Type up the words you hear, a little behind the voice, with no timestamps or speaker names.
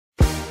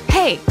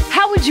Hey,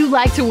 how would you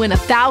like to win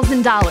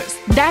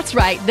 $1,000? That's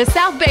right, the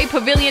SouthBay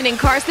Pavilion in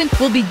Carson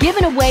will be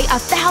giving away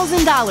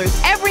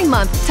 $1,000 every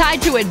month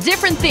tied to a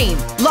different theme.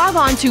 Log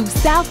on to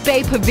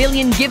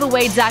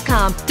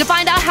SouthBayPavilionGiveaway.com to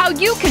find out how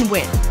you can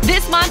win.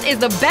 This month is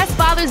the Best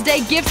Father's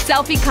Day Gift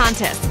Selfie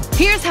Contest.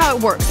 Here's how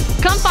it works.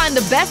 Come find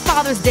the best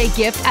Father's Day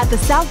gift at the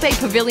SouthBay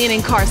Pavilion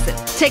in Carson.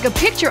 Take a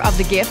picture of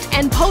the gift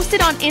and post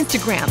it on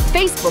Instagram,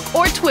 Facebook,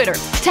 or Twitter.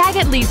 Tag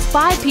at least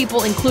 5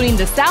 people, including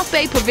the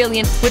SouthBay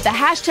Pavilion, with the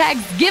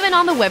hashtags given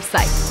on the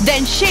website.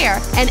 Then share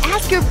and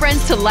ask your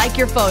friends to like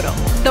your photo.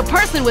 The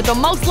person with the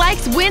most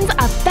likes wins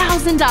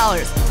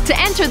 $1,000. To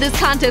enter this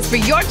contest for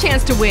your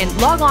chance to win,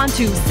 log on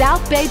to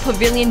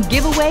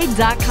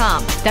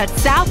SouthBayPavilionGiveaway.com. That's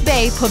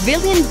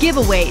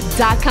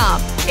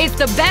SouthBayPavilionGiveaway.com. It's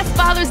the Best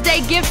Father's Day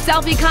Gift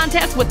Selfie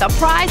Contest with a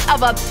prize of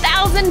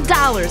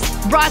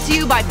 $1,000. Brought to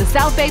you by the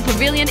SouthBay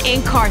Pavilion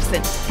in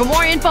Carson. For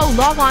more info,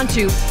 log on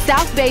to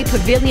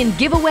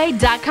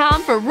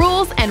SouthBayPavilionGiveaway.com for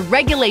rules and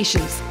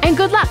regulations. And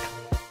good luck!